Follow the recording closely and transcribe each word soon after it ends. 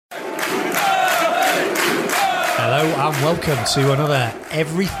Hello and welcome to another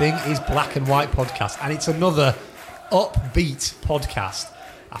Everything is Black and White podcast, and it's another upbeat podcast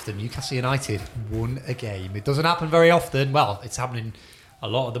after Newcastle United won a game. It doesn't happen very often. Well, it's happening a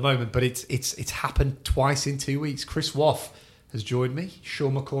lot at the moment, but it's happened twice in 2 weeks. Chris Waugh has joined me.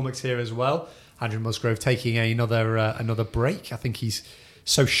 Sean McCormack's here as well. Andrew Musgrove taking another break. I think he's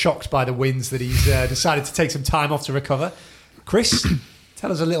so shocked by the wins that he's decided to take some time off to recover. Chris,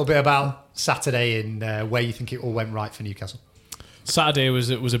 tell us a little bit about Saturday and where you think it all went right for Newcastle. Saturday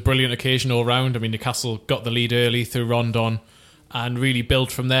was a brilliant occasion all round. I mean, Newcastle got the lead early through Rondon and really built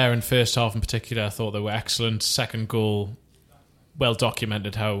from there. In first half in particular, I thought they were excellent. Second goal, well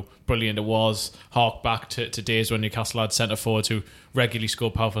documented how brilliant it was. Hark back to days when Newcastle had centre forwards who regularly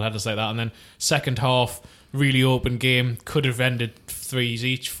scored powerful headers like that. And then second half, really open game. Could have ended 3s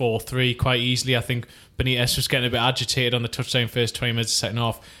each, 4-3 quite easily. I think Benitez was getting a bit agitated on the touchdown first 20 minutes of second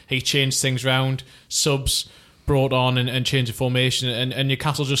half. He changed things round, subs brought on and changed the formation, and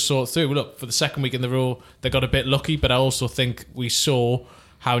Newcastle just saw it through. Look, for the second week in the row, they got a bit lucky, but I also think we saw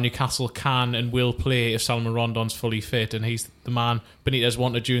how Newcastle can and will play if Salomon Rondon's fully fit, and he's the man Benitez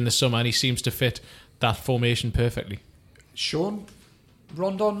wanted during the summer, and he seems to fit that formation perfectly. Sean,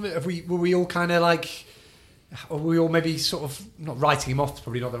 Rondon, were we all kind of like... Are we all maybe sort of, not writing him off, it's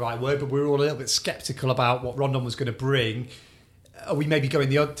probably not the right word, but we were all a little bit sceptical about what Rondon was going to bring. Are we maybe going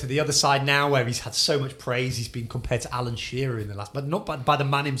to the other side now where he's had so much praise? He's been compared to Alan Shearer in the last, but not by the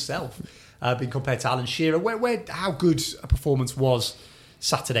man himself, been compared to Alan Shearer. How good a performance was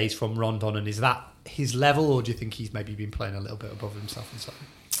Saturday's from Rondon, and is that his level, or do you think he's maybe been playing a little bit above himself?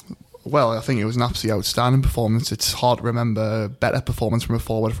 Well, I think it was an absolutely outstanding performance. It's hard to remember a better performance from a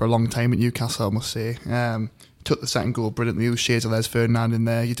forward for a long time at Newcastle, I must say. Took the second goal brilliantly. There was shades of Les Ferdinand in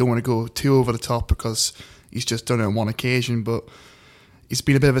there. You don't want to go too over the top because he's just done it on one occasion, but it's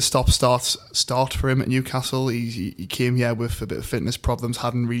been a bit of a stop-start for him at Newcastle. He came here with a bit of fitness problems,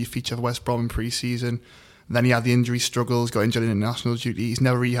 hadn't really featured for West Brom in pre-season. Then he had the injury struggles, got injured in international duty. He's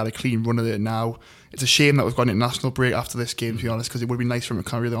never really had a clean run at it now. It's a shame that we've got an international break after this game, to be honest, because it would be nice for him to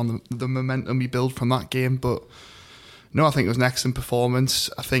carry on the momentum we build from that game. But no, I think it was an excellent performance.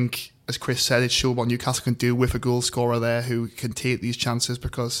 I think, as Chris said, it showed what Newcastle can do with a goal scorer there who can take these chances,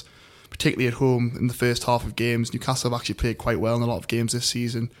 because particularly at home in the first half of games, Newcastle have actually played quite well in a lot of games this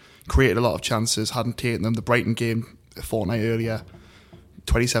season, created a lot of chances, hadn't taken them. The Brighton game a fortnight earlier,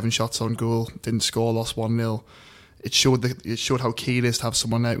 27 shots on goal, didn't score, lost 1-0. It showed how key it is to have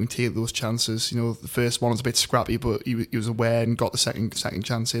someone out who can take those chances. You know, the first one was a bit scrappy, but he was aware and got the second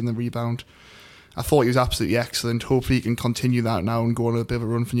chance in the rebound. I thought he was absolutely excellent. Hopefully he can continue that now and go on a bit of a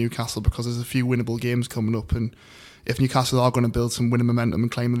run for Newcastle, because there's a few winnable games coming up, and if Newcastle are going to build some winning momentum and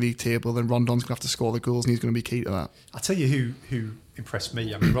climb the league table, then Rondon's going to have to score the goals, and he's going to be key to that. I'll tell you who impressed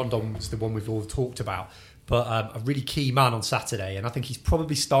me. I mean, Rondon was the one we've all talked about, but a really key man on Saturday, and I think he's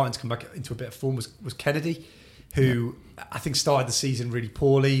probably starting to come back into a bit of form, was Kennedy, who I think started the season really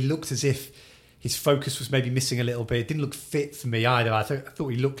poorly. Looked as if his focus was maybe missing a little bit. Didn't look fit for me either. I thought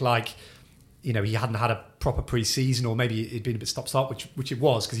he looked like, you know, he hadn't had a proper pre-season, or maybe it'd been a bit stop-start, which it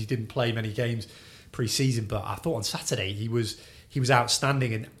was, because he didn't play many games pre-season. But I thought on Saturday he was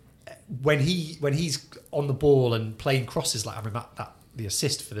outstanding, and when he's on the ball and playing crosses, like, I mean, that the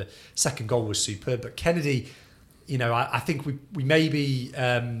assist for the second goal was superb. But Kennedy, you know, I think we maybe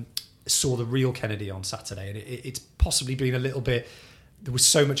saw the real Kennedy on Saturday, and it's possibly been a little bit. There was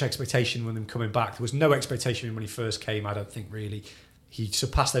so much expectation when him coming back. There was no expectation when he first came, I don't think, really. He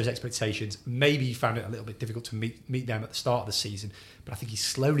surpassed those expectations. Maybe he found it a little bit difficult to meet them at the start of the season, but I think he's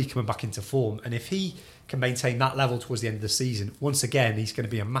slowly coming back into form. And if he can maintain that level towards the end of the season, once again, he's going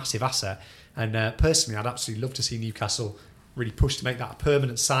to be a massive asset. And personally, I'd absolutely love to see Newcastle really push to make that a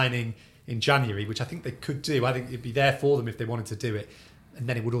permanent signing in January, which I think they could do. I think it'd be there for them if they wanted to do it. And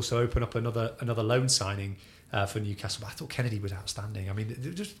then it would also open up another loan signing for Newcastle. But I thought Kennedy was outstanding. I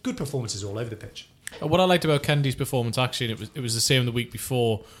mean, just good performances all over the pitch. What I liked about Kennedy's performance, actually, and it was the same the week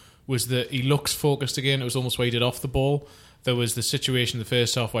before, was that he looks focused again. It was almost where he did off the ball. There was the situation in the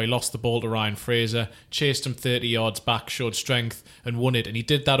first half where he lost the ball to Ryan Fraser, chased him 30 yards back, showed strength and won it. And he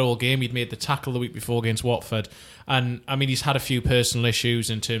did that all game. He'd made the tackle the week before against Watford. And, I mean, he's had a few personal issues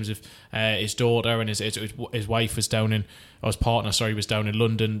in terms of his daughter, and his wife was down in, or his partner, sorry, was down in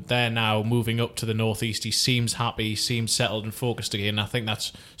London. They're now moving up to the northeast. He seems happy, he seems settled and focused again. I think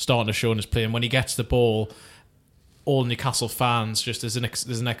that's starting to show in his play. And when he gets the ball, all Newcastle fans, just there's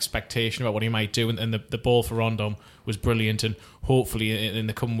an expectation about what he might do, and the ball for Rondon was brilliant, and hopefully in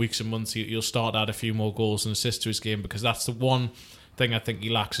the coming weeks and months he'll start to add a few more goals and assists to his game, because that's the one thing I think he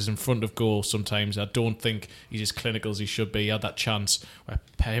lacks is in front of goal sometimes. I don't think he's as clinical as he should be. He had that chance where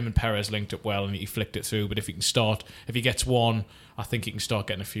him and Perez linked up well and he flicked it through, but if he gets one, I think he can start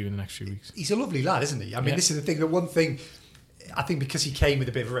getting a few in the next few weeks. He's a lovely lad, isn't he? I mean, this is the thing. The one thing, I think because he came with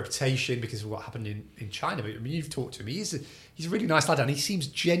a bit of a reputation because of what happened in China, but I mean, you've talked to him. He's a really nice lad and he seems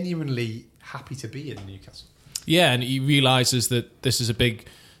genuinely happy to be in Newcastle. Yeah, and he realises that this is a big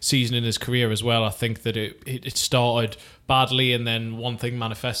season in his career as well. I think that it started badly and then one thing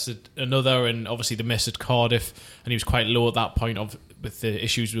manifested another, and obviously the miss at Cardiff, and he was quite low at that point with the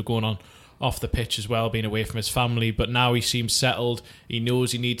issues that were going on off the pitch as well, being away from his family. But now he seems settled. He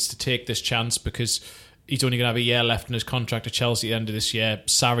knows he needs to take this chance because he's only going to have a year left in his contract at Chelsea at the end of this year.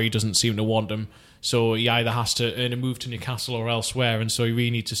 Sarri doesn't seem to want him. So he either has to earn a move to Newcastle or elsewhere, and so he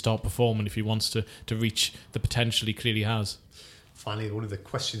really needs to start performing if he wants to reach the potential he clearly has. Finally, one of the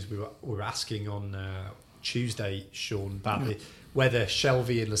questions we were asking on Tuesday, Sean, about whether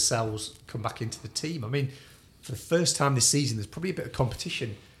Shelvey and Lascelles come back into the team. I mean, for the first time this season, there's probably a bit of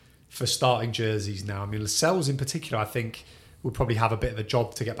competition for starting jerseys now. I mean, Lascelles in particular, I think, will probably have a bit of a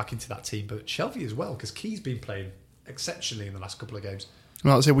job to get back into that team, but Shelvey as well, because Key's been playing exceptionally in the last couple of games.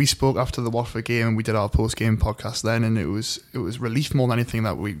 Well, I'd say we spoke after the Watford game and we did our post-game podcast then, and it was relief more than anything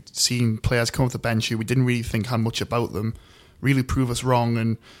that we'd seen players come off the bench who we didn't really think had much about them, really prove us wrong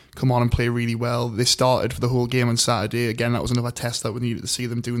and come on and play really well. They started for the whole game on Saturday. Again, that was another test that we needed to see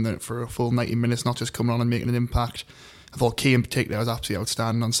them doing that for a full 90 minutes, not just coming on and making an impact. I thought Key in particular was absolutely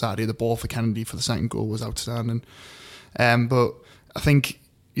outstanding on Saturday. The ball for Kennedy for the second goal was outstanding. But I think,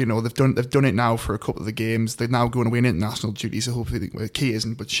 you know, they've done it now for a couple of the games. They're now going away in international duties, so hopefully Key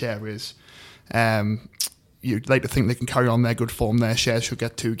isn't, but Cher is. You'd like to think they can carry on their good form there. Cher should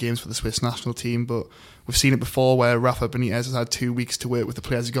get 2 games for the Swiss national team, but we've seen it before where Rafa Benitez has had 2 weeks to work with the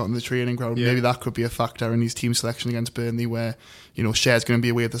players he got in the training ground. Yeah. Maybe that could be a factor in his team selection against Burnley, where, you know, Cher's going to be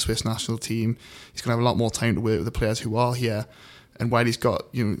away with the Swiss national team. He's going to have a lot more time to work with the players who are here. And while he's got,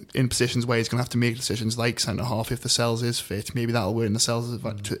 you know, in positions where he's going to have to make decisions like centre half, if the Lascelles is fit, maybe that'll work in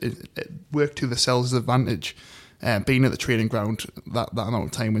work to the Lascelles' advantage. Being at the training ground that amount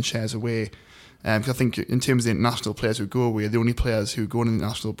of time when Cher's away. Because I think in terms of the international players who go away, the only players who go on the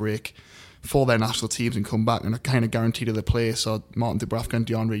international break for their national teams and come back and are kind of guaranteed of the place are Martin Dubravka and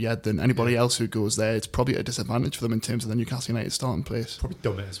DeAndre Yedlin. Anybody else who goes there, it's probably a disadvantage for them in terms of the Newcastle United starting place. Probably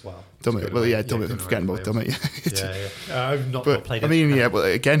Dummett as well. Dummett, well, yeah, Dummett. I'm forgetting about Dummett. I've not played it. I mean, yeah,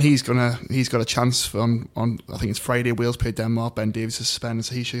 but again, he's got a chance on I think it's Friday. Wales play Denmark. Ben Davies is suspended,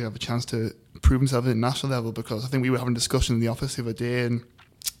 so he should have a chance to prove himself at national level. Because I think we were having a discussion in the office the other day, and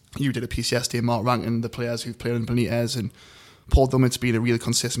you did a piece yesterday, Mark, ranking the players who've played in Benitez, and Paul Dummett's been a really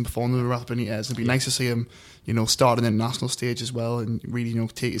consistent performer with Rafa Benitez. It'd be nice to see him, you know, start in the national stage as well and really, you know,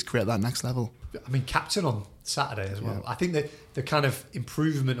 take his career at that next level. I mean, captain on Saturday as well. Yeah. I think that the kind of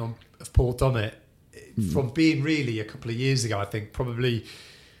improvement of Paul Dummett from being really a couple of years ago, I think probably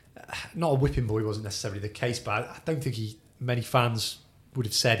not a whipping boy wasn't necessarily the case, but I don't think many fans would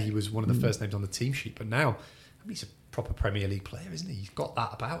have said he was one of the first names on the team sheet. But now, I mean, he's a proper Premier League player, isn't he? He's got that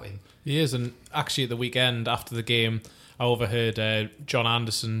about him. He is, and actually at the weekend after the game, I overheard John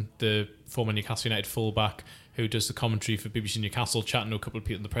Anderson, the former Newcastle United fullback, who does the commentary for BBC Newcastle, chatting to a couple of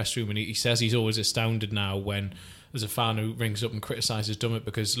people in the press room, and he says he's always astounded now when there's a fan who rings up and criticises Dummett,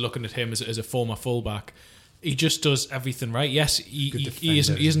 because looking at him as a former fullback, he just does everything right. Yes, he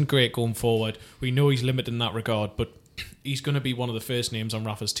isn't great going forward. We know he's limited in that regard, but he's going to be one of the first names on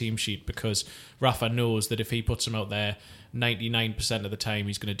Rafa's team sheet, because Rafa knows that if he puts him out there 99% of the time,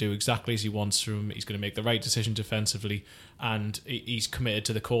 he's going to do exactly as he wants from him. He's going to make the right decision defensively, and he's committed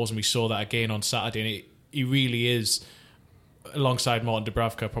to the cause, and we saw that again on Saturday. And he really is, alongside Martin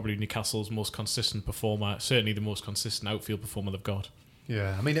Dubravka, probably Newcastle's most consistent performer, certainly the most consistent outfield performer they've got.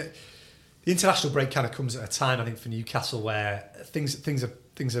 Yeah, I mean, the international break kind of comes at a time, I think, for Newcastle where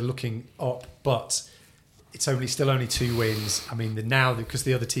things are looking up, but it's still only 2 wins. I mean, now, because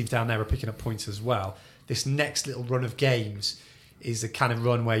the other teams down there are picking up points as well, this next little run of games is the kind of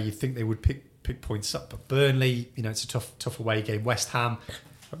run where you think they would pick points up. But Burnley, you know, it's a tough away game. West Ham,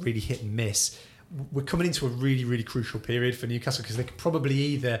 really hit and miss. We're coming into a really, really crucial period for Newcastle, because they could probably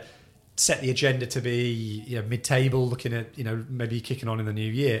either set the agenda to be, you know, mid-table, looking at, you know, maybe kicking on in the new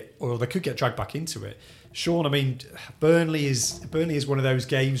year, or they could get dragged back into it. Sean, I mean, Burnley is one of those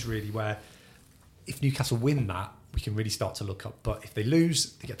games really where if Newcastle win that, we can really start to look up. But if they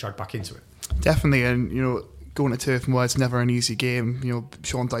lose, they get dragged back into it. Definitely, and you know, going to Turf Moor, it's never an easy game. You know,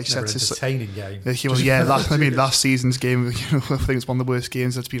 Sean Dyche sets his entertaining game. Last season's game, you know, I think it's one of the worst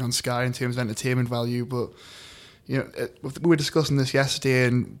games that's been on Sky in terms of entertainment value. But we were discussing this yesterday,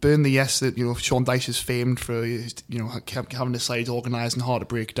 and Burnley, yes, that Sean Dyche is famed for having the side organised and hard to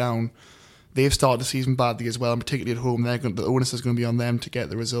break down. They've started the season badly as well, and particularly at home, the onus is going to be on them to get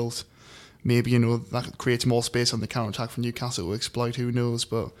the result. Maybe that creates more space on the counter attack for Newcastle to exploit. Who knows?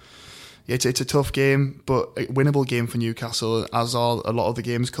 But yeah, it's a tough game, but a winnable game for Newcastle, as are a lot of the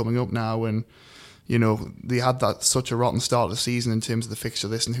games coming up now. And they had such a rotten start of the season in terms of the fixture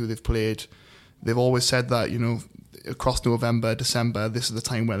list and who they've played. They've always said that across November, December, this is the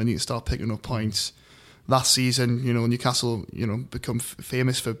time where they need to start picking up points. Last season, Newcastle, become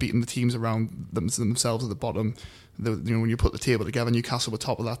famous for beating the teams around themselves at the bottom. When you put the table together, Newcastle were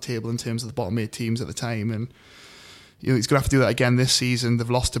top of that table in terms of the bottom 8 teams at the time, and he's going to have to do that again this season. They've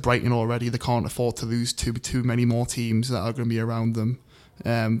lost to Brighton already. They can't afford to lose too many more teams that are going to be around them.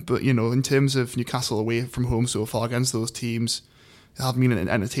 But in terms of Newcastle away from home so far against those teams, they haven't been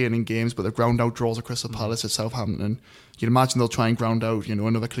entertaining games, but they've ground out draws at Crystal Palace, at Southampton. You'd imagine they'll try and ground out,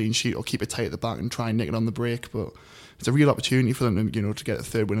 another clean sheet or keep it tight at the back and try and nick it on the break. But it's a real opportunity for them, to get a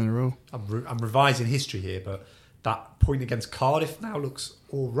third win in a row. I'm revising history here, but that point against Cardiff now looks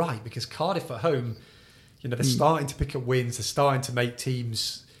all right, because Cardiff at home, they're starting to pick up wins. They're starting to make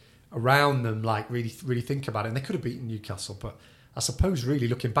teams around them really, really think about it. And they could have beaten Newcastle, but I suppose really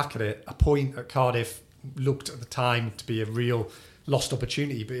looking back at it, a point at Cardiff looked at the time to be a real lost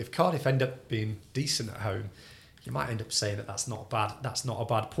opportunity. But if Cardiff end up being decent at home, you might end up saying that's not a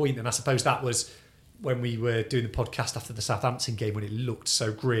bad point. And I suppose that was when we were doing the podcast after the Southampton game, when it looked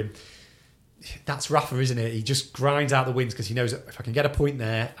so grim. That's Rafa, isn't it? He just grinds out the wins because he knows that if I can get a point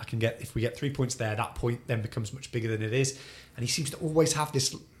there, if we get 3 points there, that point then becomes much bigger than it is. And he seems to always have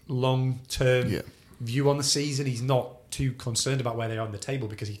this long-term view on the season. He's not too concerned about where they are on the table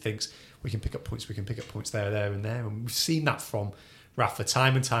because he thinks we can pick up points there and there. And we've seen that from Rafa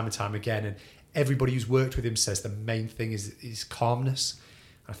time and time again. And everybody who's worked with him says the main thing is calmness.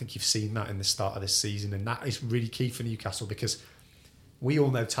 I think you've seen that in the start of this season, and that is really key for Newcastle, because we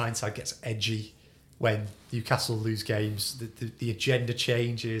all know Tyneside gets edgy when Newcastle lose games. The agenda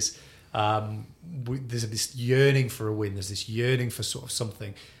changes. There's this yearning for a win. There's this yearning for sort of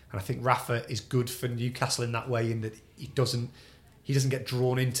something. And I think Rafa is good for Newcastle in that way, in that he doesn't get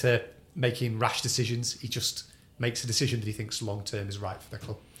drawn into making rash decisions. He just makes a decision that he thinks long term is right for the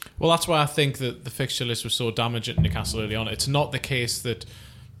club. Well, that's why I think that the fixture list was so damaging to Newcastle early on. It's not the case that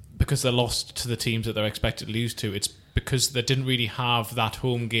because they lost to the teams that they're expected to lose to, it's because they didn't really have that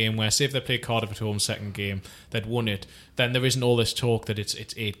home game where, say if they played Cardiff at home second game, they'd won it, then there isn't all this talk that it's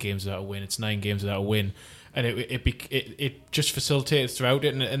 8 games without a win, it's 9 games without a win. And it just facilitated throughout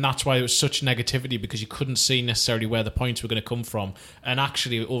it, and that's why it was such negativity, because you couldn't see necessarily where the points were going to come from. And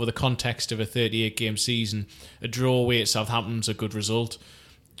actually, over the context of a 38-game season, a draw away at Southampton's a good result.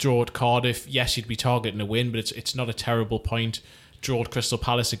 Draw at Cardiff, yes, you'd be targeting a win, but it's not a terrible point. Draw at Crystal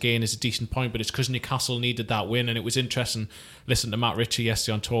Palace again is a decent point, but it's because Newcastle needed that win. And it was interesting listening to Matt Ritchie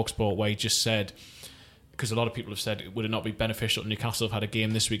yesterday on TalkSport, where he just said, because a lot of people have said, would it not be beneficial if Newcastle have had a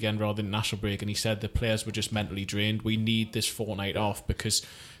game this weekend rather than national break? And he said the players were just mentally drained. We need this fortnight off, because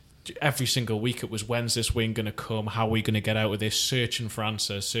every single week it was, when's this win going to come? How are we going to get out of this? Searching for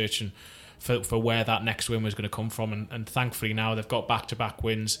answers, searching for where that next win was going to come from. And thankfully now they've got back-to-back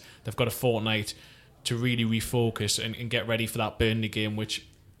wins. They've got a fortnight to really refocus and get ready for that Burnley game, which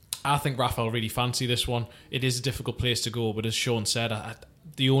I think Rafael really fancy this one. It is a difficult place to go, but as Sean said,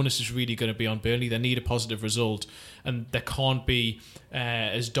 the onus is really going to be on Burnley. They need a positive result, and they can't be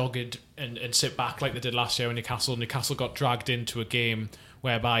as dogged and sit back like they did last year in Newcastle. Newcastle got dragged into a game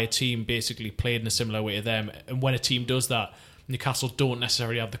whereby a team basically played in a similar way to them, and when a team does that, Newcastle don't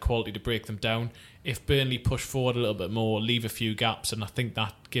necessarily have the quality to break them down. If Burnley push forward a little bit more, leave a few gaps, and I think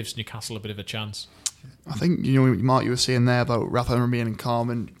that gives Newcastle a bit of a chance. I think, Mark, you were saying there about Rafa remaining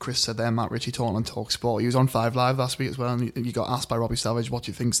calm, and Chris said there, Matt Ritchie talking on TalkSport. He was on 5 Live last week as well, and you got asked by Robbie Savage what do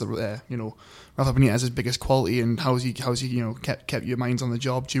you think's the Rafa Benitez's biggest quality, and how's he kept your minds on the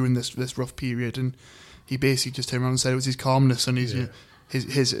job during this rough period. And he basically just turned around and said it was his calmness and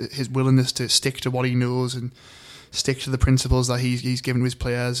his willingness to stick to what he knows and stick to the principles that he's given to his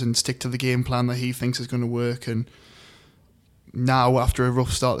players and stick to the game plan that he thinks is going to work. And now, after a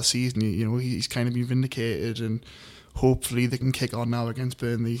rough start of the season, he's kind of been vindicated, and hopefully they can kick on now against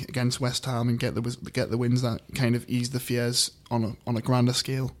Burnley, against West Ham, and get the wins that kind of ease the fears on a grander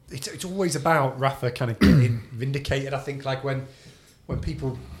scale. It's always about Rafa kind of getting vindicated. I think like when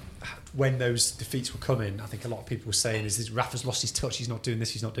those defeats were coming, I think a lot of people were saying, "Is this Rafa's lost his touch? He's not doing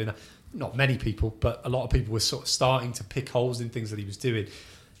this. He's not doing that." Not many people, but a lot of people were sort of starting to pick holes in things that he was doing,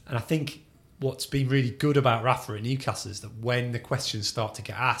 and I think what's been really good about Rafa at Newcastle is that when the questions start to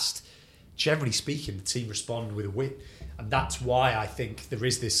get asked, generally speaking, the team respond with a win. And that's why I think there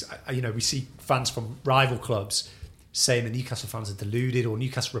is this, we see fans from rival clubs saying that Newcastle fans are deluded, or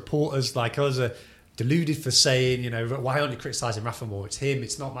Newcastle reporters like us are deluded for saying, why aren't you criticising Rafa more? It's him,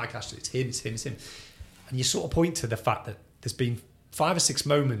 it's not Mike Ashley, it's him. And you sort of point to the fact that there's been 5 or 6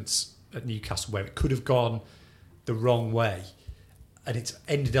 moments at Newcastle where it could have gone the wrong way, and it's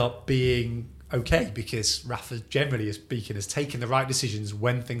ended up being okay because Rafa, generally speaking, has taken the right decisions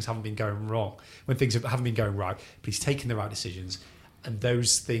when things haven't been going wrong, when things haven't been going right, but he's taken the right decisions, and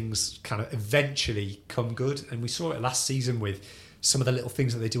those things kind of eventually come good. And we saw it last season with some of the little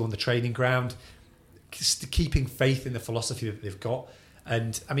things that they do on the training ground, keeping faith in the philosophy that they've got.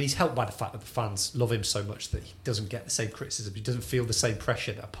 And I mean, he's helped by the fact that the fans love him so much that he doesn't get the same criticism. He doesn't feel the same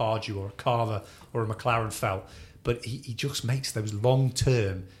pressure that a Pardew or a Carver or a McLaren felt. But he just makes those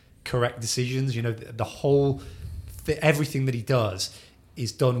long-term correct decisions. The whole, everything that he does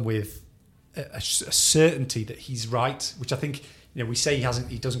is done with a certainty that he's right, which I think, we say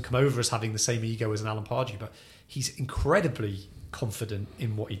he doesn't come over as having the same ego as an Alan Pardew, but he's incredibly confident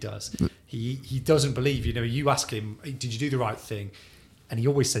in what he does. He doesn't believe, you ask him, did you do the right thing? And he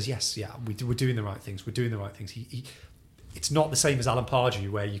always says, yes, yeah, we're doing the right things. We're doing the right things. It's not the same as Alan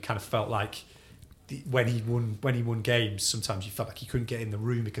Pardew, where you kind of felt like when he won games, sometimes you felt like he couldn't get in the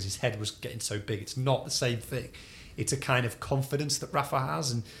room because his head was getting so big. It's not the same thing. It's a kind of confidence that Rafa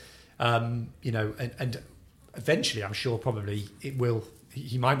has, and and eventually, I'm sure probably it will.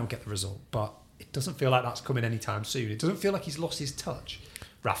 He might not get the result, but it doesn't feel like that's coming anytime soon. It doesn't feel like he's lost his touch.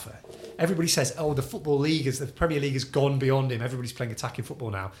 Rafa. Everybody says, the Premier League has gone beyond him. Everybody's playing attacking football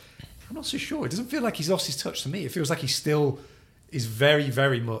now. I'm not so sure. It doesn't feel like he's lost his touch to me. It feels like he still is very,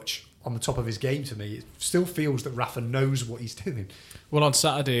 very much on the top of his game to me. It still feels that Rafa knows what he's doing. Well, on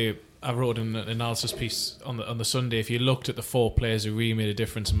Saturday, I wrote an analysis piece on the Sunday. If you looked at the 4 players who really made a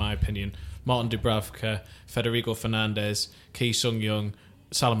difference, in my opinion, Martin Dubravka, Federico Fernandez, Ki Sung-Young,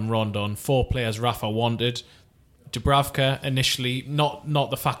 Salomon Rondon, 4 players Rafa wanted. Dubravka initially, not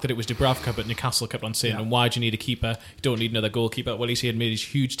the fact that it was Dubravka, but Newcastle kept on saying, and why do you need a keeper? You don't need another goalkeeper. Well, he had made a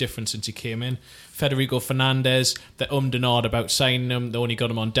huge difference since he came in. Federico Fernandez, they and ahhed about signing him. They only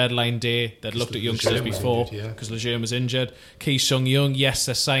got him on deadline day. They'd looked at youngsters before because Lejeune was injured. Ki Sung-Young, yes,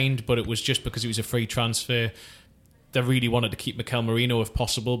 they're signed, but it was just because he was a free transfer. They really wanted to keep Mikel Merino if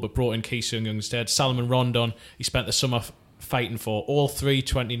possible, but brought in Ki Sung-Young instead. Salomon Rondon, he spent the summer fighting for all 4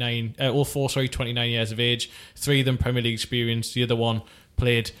 29 years of age. 3 of them Premier League experience. The other one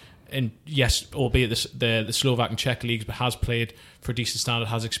played in, yes, albeit the Slovak and Czech leagues, but has played for a decent standard,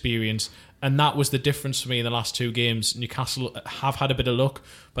 has experience. And that was the difference for me in the last 2 games. Newcastle have had a bit of luck,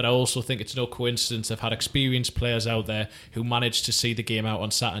 but I also think it's no coincidence they've had experienced players out there who managed to see the game out on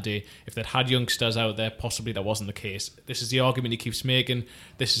Saturday. If they'd had youngsters out there, possibly that wasn't the case. This is the argument he keeps making.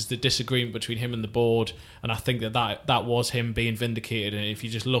 This is the disagreement between him and the board, and I think that was him being vindicated. And if you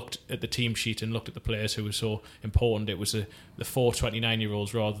just looked at the team sheet and looked at the players who were so important, it was the 4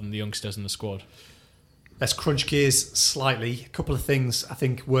 29-year-olds rather than the youngsters in the squad. Let's crunch gears slightly. A couple of things I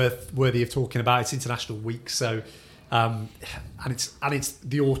think worthy of talking about. It's international week, so and it's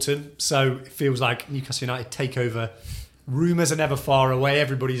the autumn, so it feels like Newcastle United takeover rumours are never far away.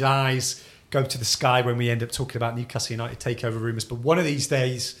 Everybody's eyes go to the sky when we end up talking about Newcastle United takeover rumours. But one of these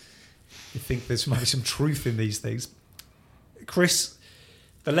days, you think there's might be some truth in these things. Chris,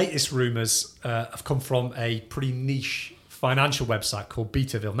 the latest rumours have come from a pretty niche financial website called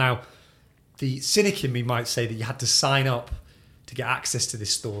Beataville. Now, the cynic in me might say that you had to sign up to get access to this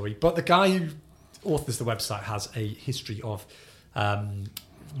story, but the guy who authors the website has a history of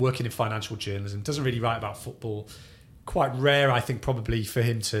working in financial journalism, doesn't really write about football. Quite rare, I think, probably for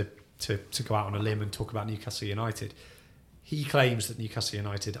him to go out on a limb and talk about Newcastle United. He claims that Newcastle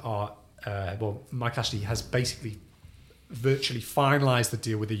United are, Mike Ashley has basically virtually finalised the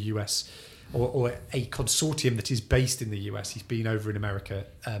deal with the US or a consortium that is based in the US. He's been over in America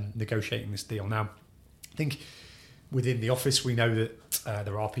negotiating this deal. Now, I think within the office we know that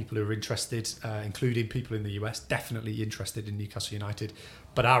there are people who are interested, including people in the US, definitely interested in Newcastle United.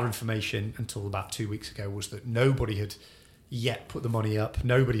 But our information until about 2 weeks ago was that nobody had yet put the money up.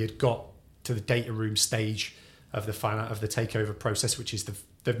 Nobody had got to the data room stage of the takeover process, which is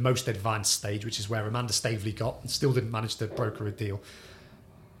the most advanced stage, which is where Amanda Staveley got and still didn't manage to broker a deal.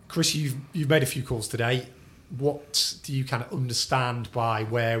 Chris, you've made a few calls today. What do you kind of understand by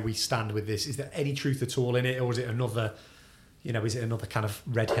where we stand with this? Is there any truth at all in it, or is it another kind of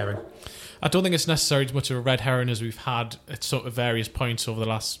red herring? I don't think it's necessarily as much of a red herring as we've had at sort of various points over the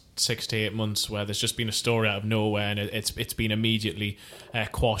last 6 to 8 months, where there's just been a story out of nowhere and it's been immediately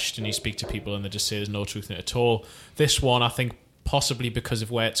quashed, and you speak to people and they just say there's no truth in it at all. This one, I think, possibly because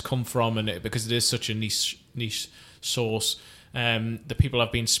of where it's come from and because it is such a niche source. The people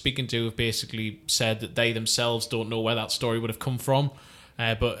I've been speaking to have basically said that they themselves don't know where that story would have come from.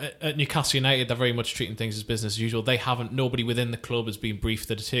 But at Newcastle United, they're very much treating things as business as usual. Nobody within the club has been briefed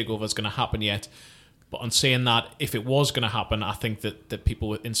that a takeover is going to happen yet. But on saying that, if it was going to happen, I think that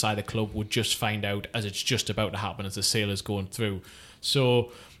people inside the club would just find out as it's just about to happen, as the sale is going through.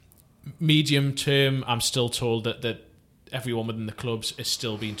 So, medium term, I'm still told that everyone within the clubs is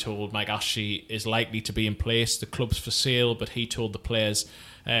still being told Mike Ashley is likely to be in place. The club's for sale, but he told the players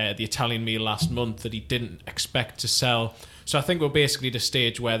at the Italian meal last month that he didn't expect to sell. So I think we're basically at a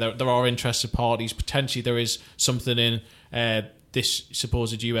stage where there are interested parties. Potentially there is something in this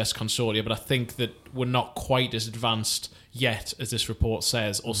supposed US consortia, but I think that we're not quite as advanced yet as this report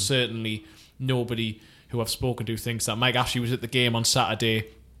says, or certainly nobody who I've spoken to thinks that. Mike Ashley was at the game on Saturday.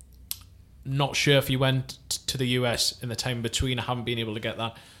 Not sure if he went to the US in the time between. I haven't been able to get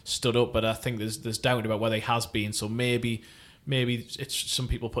that stood up, but I think there's doubt about whether he has been. So maybe it's some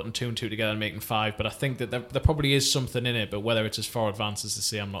people putting 2 and 2 together and making 5. But I think that there probably is something in it. But whether it's as far advanced as to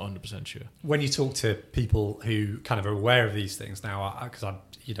say, I'm not 100% sure. When you talk to people who kind of are aware of these things now, because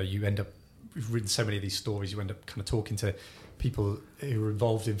you end up, we've written so many of these stories, you end up kind of talking to people who are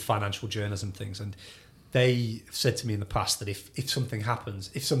involved in financial journalism things, and they said to me in the past that if something happens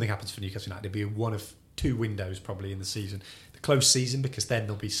for Newcastle United, it'll be one of 2 windows probably in the season. The close season, because then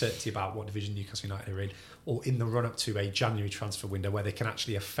there'll be certainty about what division Newcastle United are in, or in the run-up to a January transfer window where they can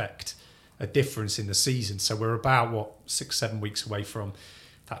actually affect a difference in the season. So we're about, 6-7 weeks away from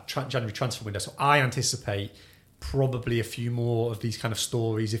that January transfer window. So I anticipate probably a few more of these kind of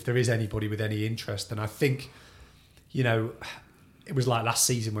stories if there is anybody with any interest. And I think, it was like last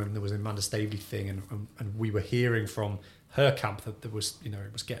season when there was an Amanda Staveley thing, and we were hearing from her camp that there was, it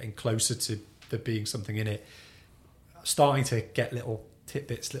was getting closer to there being something in it. Starting to get little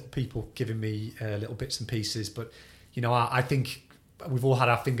tidbits, little people giving me little bits and pieces. But, I think we've all had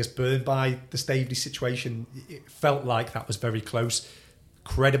our fingers burned by the Staveley situation. It felt like that was very close.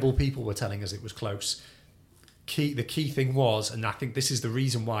 Credible people were telling us it was close. The key thing was, and I think this is the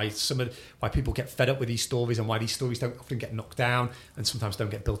reason why why people get fed up with these stories and why these stories don't often get knocked down and sometimes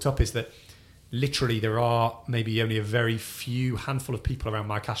don't get built up, is that literally there are maybe only a very few handful of people around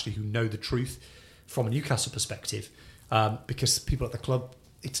Mike Ashley who know the truth from a Newcastle perspective, because people at the club,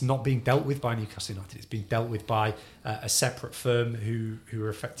 it's not being dealt with by Newcastle United. It's being dealt with by a separate firm who are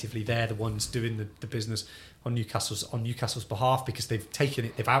effectively they're the ones doing the business on Newcastle's behalf, because they've taken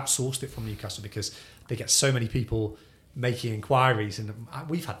it, they've outsourced it from Newcastle because they get so many people making inquiries, and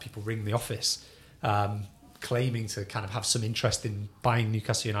we've had people ring the office claiming to kind of have some interest in buying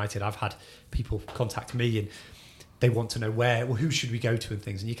Newcastle United. I've had people contact me and they want to know who should we go to and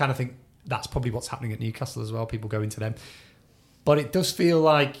things, and you kind of think that's probably what's happening at Newcastle as well. People go into them. But it does feel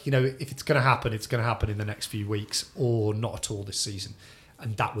like, if it's going to happen, it's going to happen in the next few weeks or not at all this season.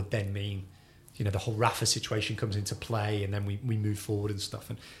 And that would then mean, the whole Rafa situation comes into play, and then we move forward and stuff.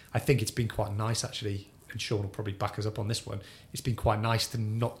 And I think it's been quite nice, actually, and Sean will probably back us up on this one. It's been quite nice to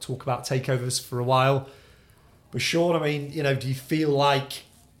not talk about takeovers for a while. But Sean, do you feel like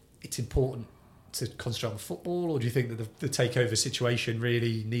it's important to concentrate on football, or do you think that the takeover situation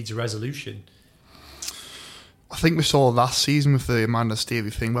really needs a resolution? I think we saw last season with the Amanda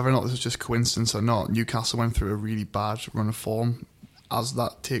Staveley thing, whether or not this was just coincidence or not, Newcastle went through a really bad run of form as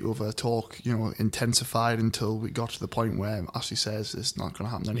that takeover talk, intensified until we got to the point where Ashley says it's not going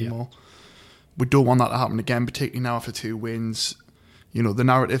to happen anymore. Yeah. We don't want that to happen again, particularly now after 2 wins. The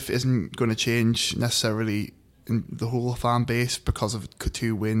narrative isn't going to change necessarily in the whole fan base because of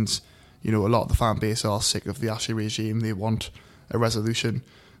 2 wins. A lot of the fan base are sick of the Ashley regime. They want a resolution.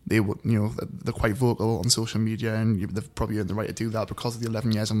 They're quite vocal on social media, and they've probably earned the right to do that because of the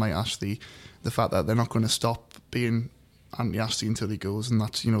 11 years of Mike Ashley. The fact that they're not going to stop being anti-Ashley until he goes, and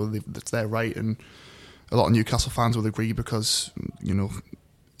that's that's their right, and a lot of Newcastle fans will agree because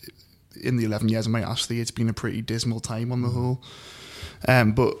in the 11 years of Mike Ashley, it's been a pretty dismal time on the whole.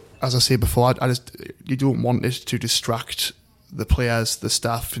 But as I say before, you don't want it to distract the players, the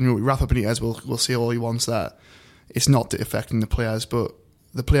staff. Rafa Benitez will say all he wants that it's not affecting the players, but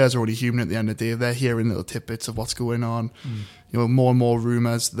the players are already human at the end of the day. They're hearing little tidbits of what's going on. More and more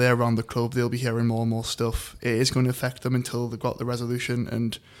rumours. They're around the club. They'll be hearing more and more stuff. It is going to affect them until they've got the resolution,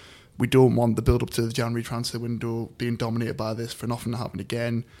 and we don't want the build-up to the January transfer window being dominated by this for nothing to happen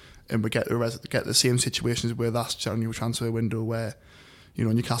again, and we get the same situations where last January transfer window where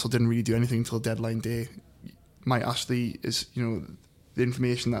Newcastle didn't really do anything until deadline day. Mike Ashley is the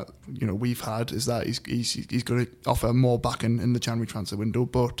information that we've had is that he's going to offer more backing in the January transfer window,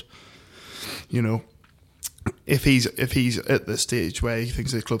 but if he's at the stage where he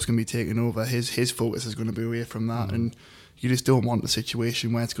thinks the club's going to be taken over, his focus is going to be away from that, and you just don't want a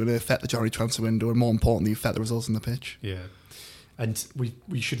situation where it's going to affect the January transfer window, and more importantly, affect the results on the pitch. Yeah, and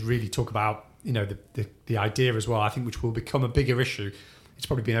we should really talk about the idea as well. I think which will become a bigger issue. It's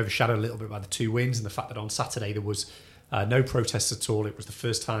probably been overshadowed a little bit by the 2 wins and the fact that on Saturday there was no protests at all. It was the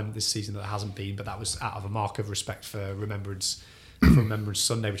first time this season that there hasn't been, but that was out of a mark of respect for Remembrance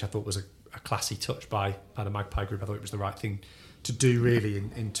Sunday, which I thought was a classy touch by the Magpie Group. I thought it was the right thing to do, really,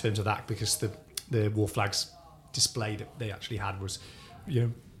 in terms of that, because the war flags display that they actually had was,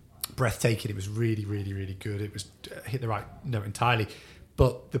 breathtaking. It was really, really, really good. It was hit the right note entirely.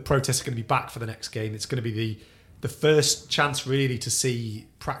 But the protests are going to be back for the next game. It's going to be the first chance really to see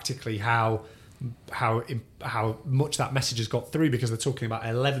practically how much that message has got through, because they're talking about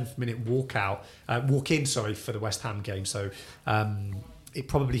 11th minute walk in for the West Ham game. So it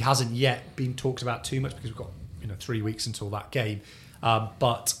probably hasn't yet been talked about too much because we've got 3 weeks until that game.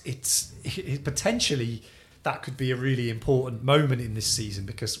 But it potentially that could be a really important moment in this season,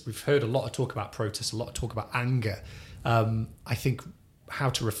 because we've heard a lot of talk about protests, a lot of talk about anger. I think how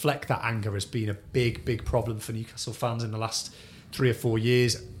to reflect that anger has been a big problem for Newcastle fans in the last 3 or 4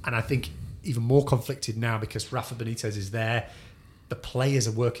 years, and I think even more conflicted now because Rafa Benitez is there. The players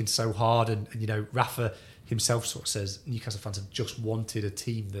are working so hard, and Rafa himself sort of says Newcastle fans have just wanted a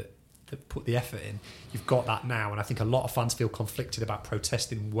team that put the effort in. You've got that now, and I think a lot of fans feel conflicted about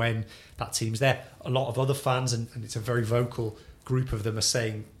protesting when that team's there. A lot of other fans, and it's a very vocal group of them, are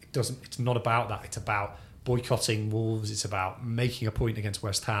saying it's not about that. It's about boycotting Wolves. It's about making a point against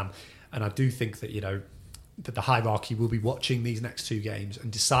West Ham. And I do think that that the hierarchy will be watching these next 2 games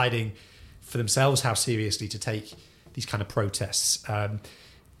and deciding for themselves how seriously to take these kind of protests.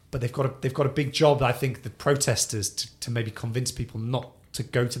 But they've got a big job, I think, the protesters, to maybe convince people not to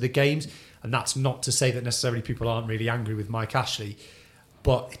go to the games. And that's not to say that necessarily people aren't really angry with Mike Ashley,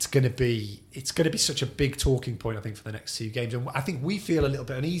 but it's going to be such a big talking point, I think, for the next 2 games. And I think we feel a little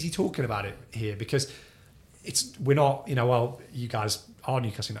bit uneasy talking about it here, because we're not, you guys are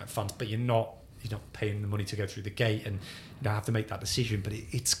Newcastle United fans, but you're not paying the money to go through the gate and have to make that decision. But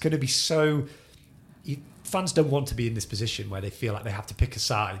it's going to be so. Fans don't want to be in this position where they feel like they have to pick a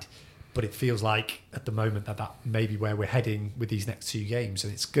side, but it feels like at the moment that may be where we're heading with these next 2 games,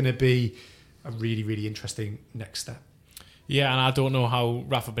 and it's going to be a really, really interesting next step. Yeah, and I don't know how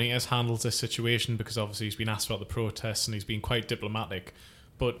Rafa Benitez handles this situation, because obviously he's been asked about the protests and he's been quite diplomatic.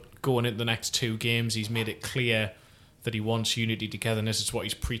 But going into the next 2 games, he's made it clear that he wants unity, togetherness. It's what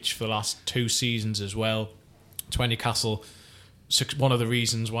he's preached for the last 2 seasons as well. It's why Newcastle, one of the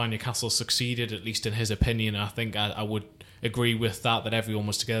reasons why Newcastle succeeded, at least in his opinion. I think I would agree with that everyone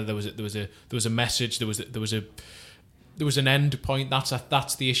was together. There was a message. There was an end point.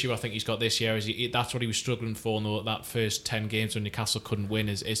 That's the issue I think he's got this year. That's what he was struggling for in that first 10 games when Newcastle couldn't win,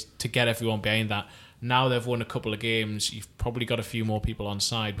 is to get everyone behind that. Now they've won a couple of games, you've probably got a few more people on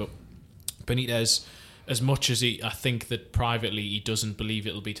side, but Benitez, as much as I think that privately he doesn't believe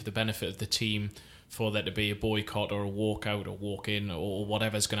it'll be to the benefit of the team for there to be a boycott or a walkout or walk in or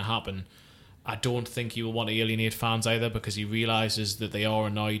whatever's going to happen, I don't think he will want to alienate fans either, because he realises that they are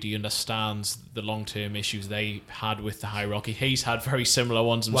annoyed. He understands the long-term issues they had with the hierarchy. He's had very similar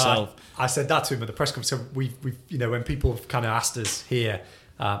ones himself. Well, I said that to him at the press conference. So we've when people have kind of asked us here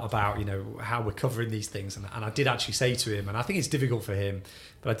about how we're covering these things, and I did actually say to him, and I think it's difficult for him,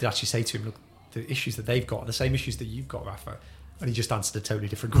 but I did actually say to him, look, the issues that they've got are the same issues that you've got, Rafa. And he just answered a totally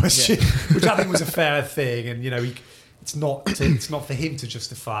different question, which I think was a fair thing. And it's not for him to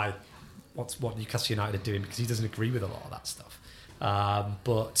justify what Newcastle United are doing, because he doesn't agree with a lot of that stuff.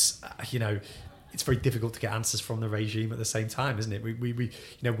 But it's very difficult to get answers from the regime at the same time, isn't it?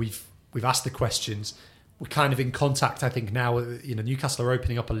 We've asked the questions. We're kind of in contact, I think, now. Newcastle are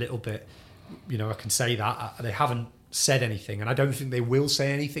opening up a little bit. I can say that. They haven't said anything, and I don't think they will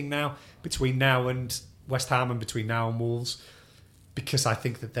say anything now between now and West Ham and between now and Wolves, because I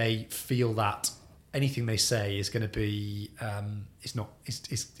think that they feel that anything they say is going to be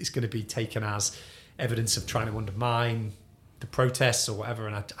it's going to be taken as evidence of trying to undermine the protests or whatever.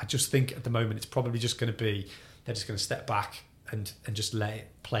 And I just think at the moment it's probably just going to be they're just going to step back and just let it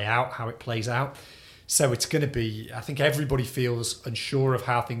play out how it plays out. So it's going to be, I think everybody feels unsure of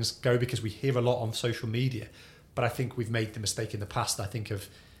how things go, because we hear a lot on social media. But I think we've made the mistake in the past, I think, of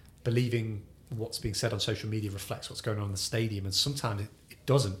believing what's being said on social media reflects what's going on in the stadium, and sometimes it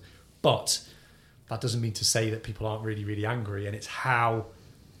doesn't. But that doesn't mean to say that people aren't really, really angry, and it's how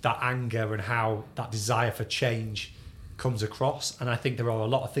that anger and how that desire for change comes across. And I think there are a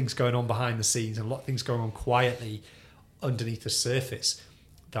lot of things going on behind the scenes and a lot of things going on quietly underneath the surface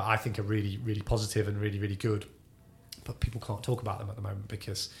that I think are really, really positive and really, really good. But people can't talk about them at the moment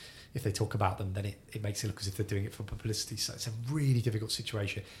because if they talk about them, then it makes it look as if they're doing it for publicity. So it's a really difficult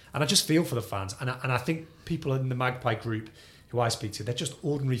situation. And I just feel for the fans. And I think people in the Magpie group who I speak to, they're just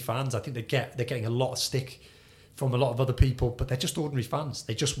ordinary fans. I think they're getting a lot of stick from a lot of other people, but they're just ordinary fans.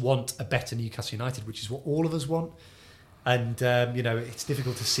 They just want a better Newcastle United, which is what all of us want. And, it's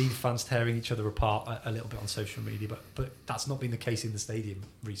difficult to see fans tearing each other apart a little bit on social media, but that's not been the case in the stadium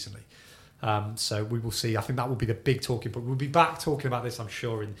recently. So we will see. I think that will be the big talking point. We'll be back talking about this, I'm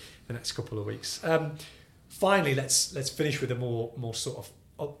sure, in the next couple of weeks. Finally, let's finish with a more sort of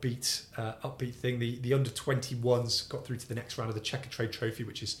upbeat thing. The under-21s got through to the next round of the Checkatrade Trophy,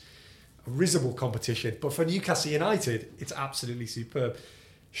 which is a risible competition. But for Newcastle United, it's absolutely superb.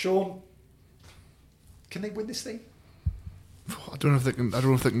 Sean, can they win this thing? I don't know if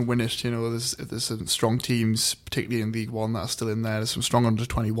they can win it. There's some strong teams, particularly in League One, that are still in there. There's some strong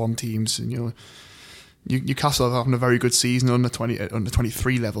under-21 teams, and Newcastle are having a very good season under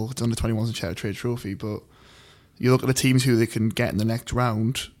 23 level. It's under 21s and Checkatrade Trophy, but you look at the teams who they can get in the next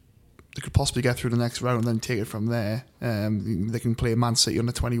round. They could possibly get through the next round and then take it from there. They can play Man City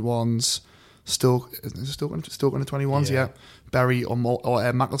under 21s. Still under 21s, yeah. Bury or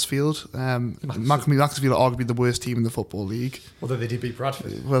Macclesfield. Macclesfield are arguably the worst team in the Football League. Although they did beat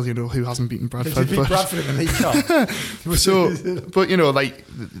Bradford. Well, who hasn't beaten Bradford? They did beat Bradford in the League Cup. But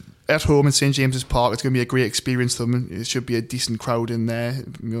at home in St James's Park, it's going to be a great experience for them. It should be a decent crowd in there.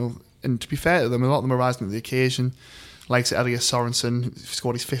 And to be fair to them, a lot of them are rising to the occasion. Like Elias Sorensen,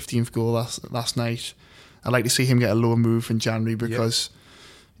 scored his 15th goal last night. I'd like to see him get a lower move in January because,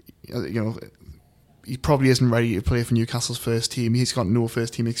 he probably isn't ready to play for Newcastle's first team. He's got no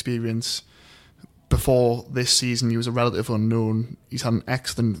first team experience. Before this season, he was a relative unknown. He's had an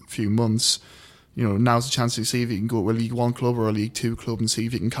excellent few months. Now's the chance to see if he can go to a League One club or a League Two club and see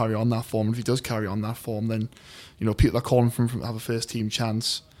if he can carry on that form. If he does carry on that form, then people are calling for him to have a first team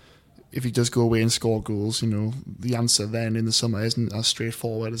chance. If he does go away and score goals, the answer then in the summer isn't as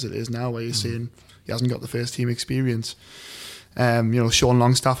straightforward as it is now, where you're saying he hasn't got the first team experience. Sean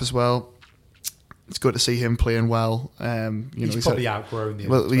Longstaff as well. It's good to see him playing well. He's probably outgrown the.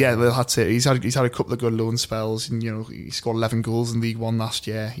 Well, yeah, that's it. He's had a couple of good loan spells, and he scored 11 goals in League One last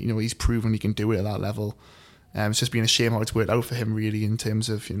year. He's proven he can do it at that level. It's just been a shame how it's worked out for him, really, in terms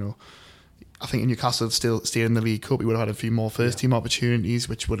of I think if Newcastle had still stayed in the League Cup, he would have had a few more first team opportunities,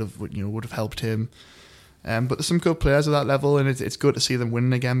 which would have helped him. But there's some good players at that level, and it's good to see them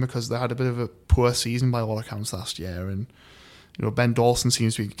winning again because they had a bit of a poor season by all accounts last year, and Ben Dawson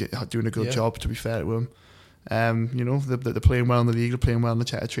seems to be doing a good job, to be fair to him. They're playing well in the league, they're playing well in the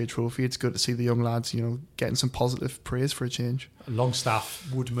Checkatrade Trophy. It's good to see the young lads, getting some positive praise for a change.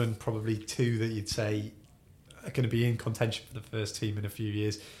 Longstaff, Woodman, probably two that you'd say are going to be in contention for the first team in a few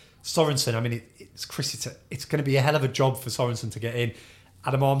years. Sorensen, it's going to be a hell of a job for Sorensen to get in.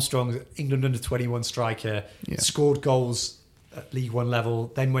 Adam Armstrong, England under-21 striker, scored goals at League One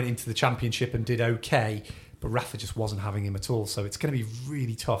level, then went into the Championship and did okay, but Rafa just wasn't having him at all. So it's going to be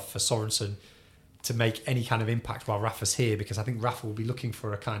really tough for Sorensen to make any kind of impact while Rafa's here, because I think Rafa will be looking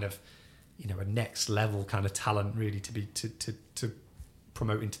for a kind of, a next level kind of talent really to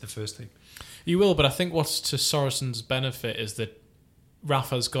promote into the first team. You will, but I think what's to Sorensen's benefit is that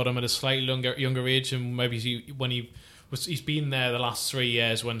Rafa's got him at a slightly younger age, and maybe he's been there the last 3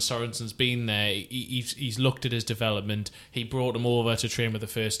 years when Sorensen's been there. He's looked at his development. He brought him over to train with the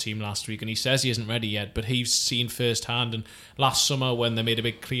first team last week, and he says he isn't ready yet, but he's seen firsthand. And last summer, when they made a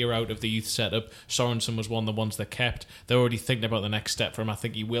big clear out of the youth setup, Sorensen was one of the ones that kept. They're already thinking about the next step for him. I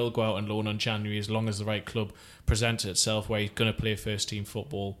think he will go out on loan in January as long as the right club presents itself where he's going to play first team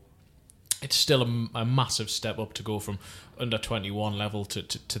football. It's still a massive step up to go from under 21 level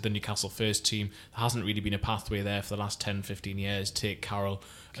to the Newcastle first team. There hasn't really been a pathway there for the last 10-15 years. Take Carroll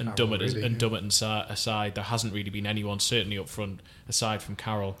and Dummett aside. There hasn't really been anyone certainly up front aside from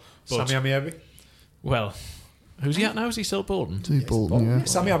Carroll. But, Sammy Amiobi? Well, who's he at now? Is he still Bolton? He's Bolton, yeah.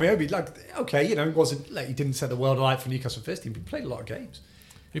 Sammy Amiobi, he didn't set the world alight for Newcastle first team, but he played a lot of games.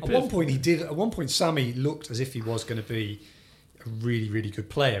 At one point Sammy looked as if he was going to be a really, really good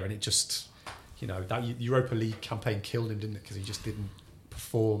player, and it just... that Europa League campaign killed him, didn't it? Because he just didn't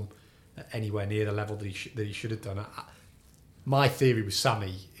perform anywhere near the level that he should have done. My theory with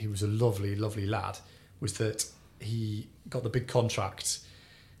Sammy, who was a lovely, lovely lad, was that he got the big contract,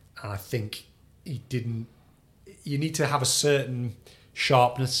 and I think he didn't. You need to have a certain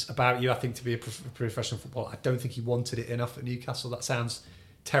sharpness about you, I think, to be a professional footballer. I don't think he wanted it enough at Newcastle. That sounds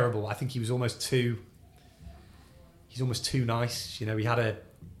terrible. I think he was almost too. He's almost too nice. He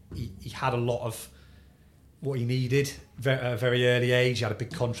had a lot of what he needed at a very early age. He had a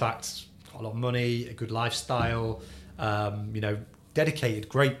big contract, got a lot of money, a good lifestyle, dedicated,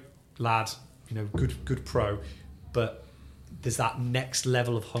 great lad, good pro. But there's that next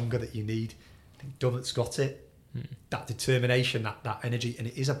level of hunger that you need. I think Dummett's got it. That determination, that energy, and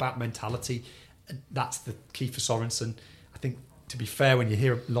it is about mentality. And that's the key for Sorensen. I think, to be fair, when you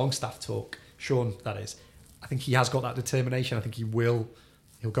hear Longstaff talk, Sean, that is, I think he has got that determination. I think he'll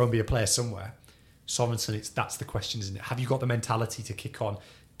go and be a player somewhere. Sorensen, that's the question, isn't it? Have you got the mentality to kick on?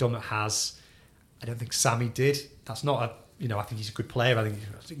 Dummett has. I don't think Sammy did. That's not I think he's a good player. I think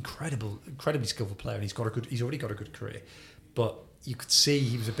he's an incredibly skillful player, and he's already got a good career. But you could see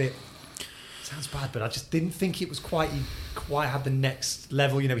he was a bit. Sounds bad, but I just didn't think it was quite had the next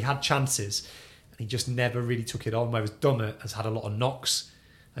level. He had chances, and he just never really took it on. Whereas Dummett has had a lot of knocks,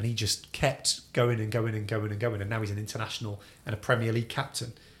 and he just kept going and going and going and going. And now he's an international and a Premier League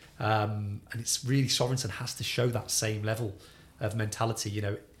captain. And it's really Sorensen has to show that same level of mentality.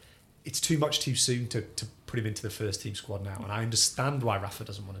 It's too much too soon to put him into the first team squad now. And I understand why Rafa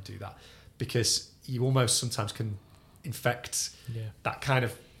doesn't want to do that, because you almost sometimes can infect that kind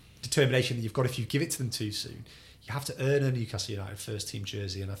of determination that you've got if you give it to them too soon. You have to earn a Newcastle United first team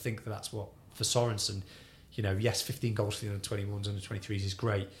jersey, and I think that's what for Sorensen. Yes, 15 goals for the under 21s, under 23s is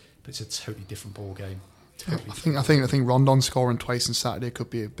great, but it's a totally different ball game. I think Rondon scoring twice on Saturday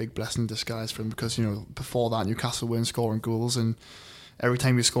could be a big blessing in disguise for him, because before that Newcastle weren't scoring goals, and every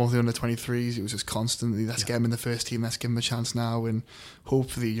time he scored the under 23s, it was just constantly let's get him in the first team, let's give him a chance now, and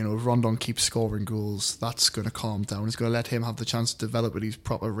hopefully if Rondon keeps scoring goals, that's going to calm down. It's going to let him have the chance to develop at his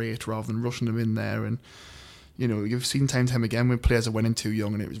proper rate rather than rushing him in there. And you've seen time and time again when players are winning too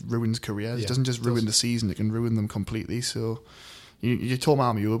young and it ruins careers. It doesn't just ruin the season, it can ruin them completely. So you told me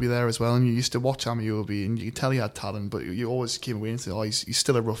Ameobi there as well, and you used to watch Ameobi and you could tell he had talent, but you always came away and said, he's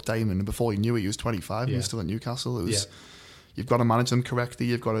still a rough diamond. And before you knew it, he was 25 and he was still at Newcastle. It was you've got to manage them correctly,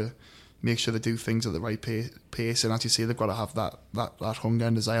 you've got to make sure they do things at the right pace, and as you say, they've got to have that hunger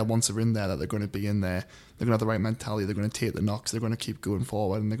and desire once they're in there, that they're going to be in there, they're going to have the right mentality, they're going to take the knocks, they're going to keep going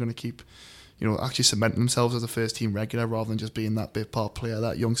forward, and they're going to keep actually cementing themselves as a first team regular rather than just being that bit part player,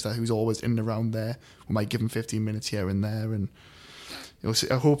 that youngster who's always in and around there. We might give him 15 minutes here and there, and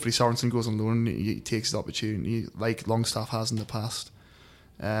hopefully Sorensen goes on loan and he takes his opportunity like Longstaff has in the past.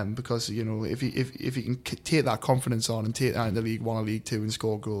 Because if he can take that confidence on and take that into League One or League Two and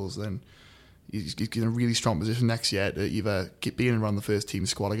score goals, then he's in a really strong position next year to either keep being around the first team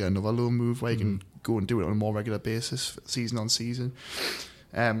squad or get another loan move where he can go and do it on a more regular basis, season on season.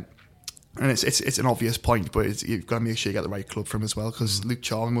 And it's an obvious point, but you've got to make sure you get the right club for him as well, because Luke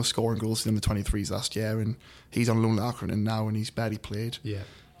Charlton was scoring goals in the 23s last year, and he's on loan at Accrington now, and he's barely played. Yeah.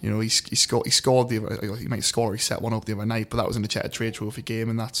 He scored he might score, he set one up the other night, but that was in the Cheddar Trade Trophy game,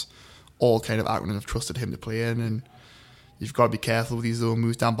 and that's all kind of Accrington have trusted him to play in, and you've got to be careful with these loan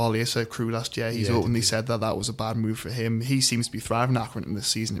moves. Dan Barlaser, Crew last year, he's openly said that was a bad move for him. He seems to be thriving at Accrington this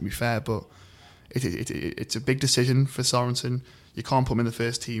season, to be fair, but it's a big decision for Sorensen. You can't put him in the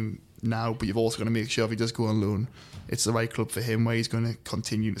first team now, but you've also got to make sure if he does go on loan, it's the right club for him where he's going to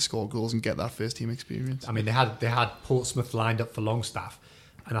continue to score goals and get that first team experience. I mean, they had Portsmouth lined up for Longstaff,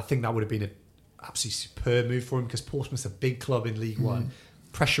 and I think that would have been an absolutely superb move for him, because Portsmouth's a big club in League One.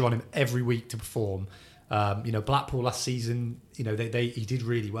 Pressure on him every week to perform. Blackpool last season, he did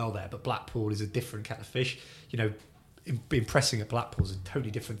really well there, but Blackpool is a different kettle of fish. Impressing at Blackpool is a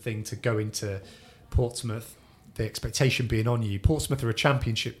totally different thing to go into Portsmouth, the expectation being on you. Portsmouth are a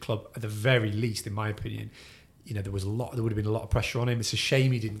championship club at the very least, in my opinion. There would have been a lot of pressure on him. It's a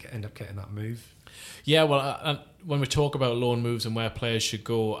shame he didn't end up getting that move. Yeah, well, when we talk about loan moves and where players should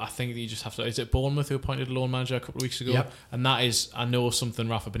go, I think that you just have to. Is it Bournemouth who appointed a loan manager a couple of weeks ago? Yep. And that is, I know, something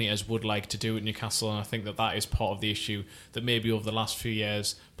Rafa Benitez would like to do at Newcastle, and I think that is part of the issue, that maybe over the last few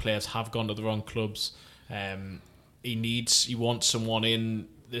years players have gone to the wrong clubs. He wants someone in.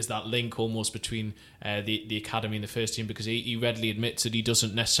 There's that link almost between the academy and the first team, because he readily admits that he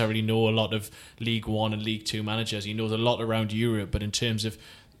doesn't necessarily know a lot of League One and League Two managers. He knows a lot around Europe, but in terms of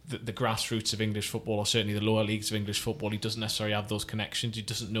the grassroots of English football, or certainly the lower leagues of English football, he doesn't necessarily have those connections. He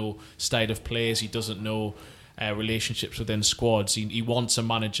doesn't know style of players. He doesn't know relationships within squads. He wants a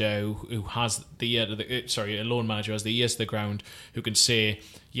manager who has a loan manager has the ears to the ground, who can say,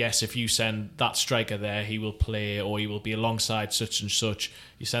 yes, if you send that striker there, he will play, or he will be alongside such and such.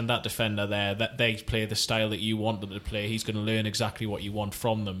 You send that defender there, that they play the style that you want them to play. He's going to learn exactly what you want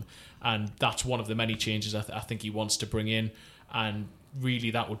from them, and that's one of the many changes I think he wants to bring in. And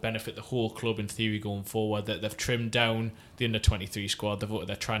really, that would benefit the whole club in theory going forward. That they've trimmed down the under-23 squad.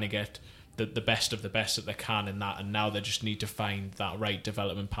 They're trying to get the best of the best that they can in that, and now they just need to find that right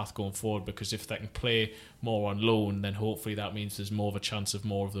development path going forward, because if they can play more on loan, then hopefully that means there's more of a chance of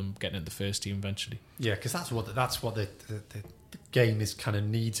more of them getting into the first team eventually. Yeah, because that's what the game is kind of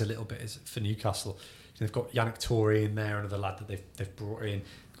needs a little bit is for Newcastle. They've got Yannick Toure in there, another lad that they've brought in.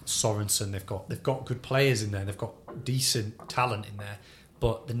 They've got Sorensen. They've got good players in there. They've got decent talent in there.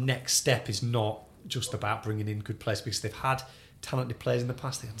 But the next step is not just about bringing in good players, because they've had talented players in the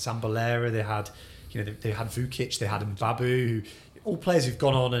past. They had Zambolera, they had Vukic, they had Mbabu, all players who've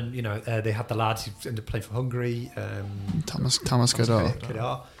gone on, and they had the lads who ended up playing for Hungary. Thomas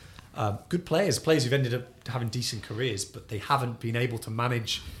Kadar. Good players who've ended up having decent careers, but they haven't been able to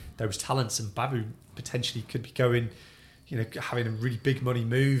manage those talents. And Babu potentially could be going, having a really big money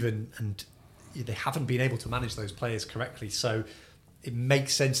move, and they haven't been able to manage those players correctly. So it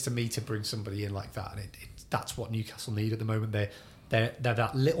makes sense to me to bring somebody in like that, and that's what Newcastle need at the moment. They're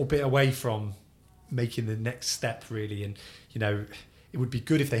that little bit away from making the next step, really. And it would be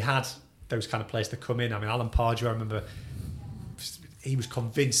good if they had those kind of players to come in. I mean, Alan Pardew, I remember he was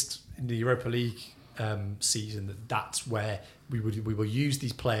convinced in the Europa League season that's where we will use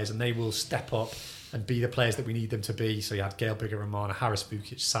these players, and they will step up and be the players that we need them to be. So you had Gail Bigger-Romana, Haris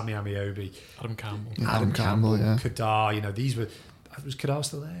Vukic, Sami Amiobi, Adam Campbell, yeah. Kadar. These were. Was Kadar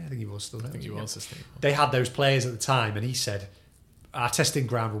still there? I think he was still there. I think he was. They had those players at the time, and he said, our testing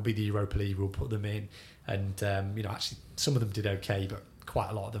ground will be the Europa League. We'll put them in. And, actually, some of them did okay, but quite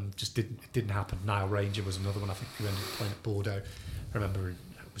a lot of them just didn't happen. Niall Ranger was another one, I think, who ended up playing at Bordeaux. I remember it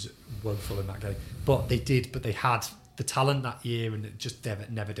was woeful in that game. But they had the talent that year, and it just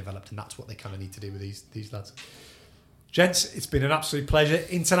never developed, and that's what they kind of need to do with these lads. Gents, it's been an absolute pleasure.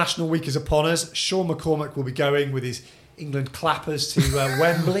 International week is upon us. Sean McCormack will be going with his England clappers to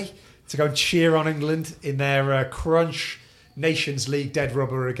Wembley to go and cheer on England in their crunch Nations League dead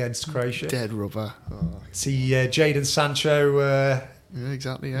rubber against Croatia. Dead rubber. Oh. See Jadon Sancho yeah,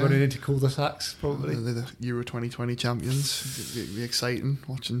 exactly. Yeah. Running into cul-de-sacs, probably. The Euro 2020 champions. It'll be exciting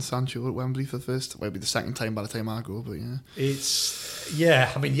watching Sancho at Wembley for the first. Well, it'll be the second time by the time I go, but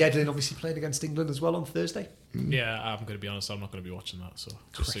yeah. I mean, Yedlin obviously played against England as well on Thursday. Yeah, I'm going to be honest, I'm not going to be watching that, so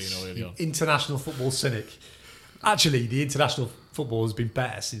just Chris, so you know early on. International football cynic. Actually, the international football has been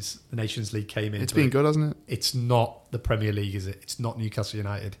better since the Nations League came in. It's been good, hasn't it? It's not the Premier League, is it? It's not Newcastle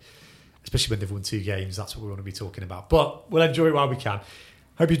United. Especially when they've won 2 games. That's what we want to be talking about. But we'll enjoy it while we can.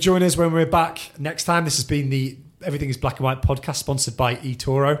 Hope you join us when we're back next time. This has been the Everything is Black and White podcast, sponsored by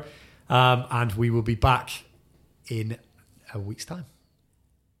eToro. And we will be back in a week's time.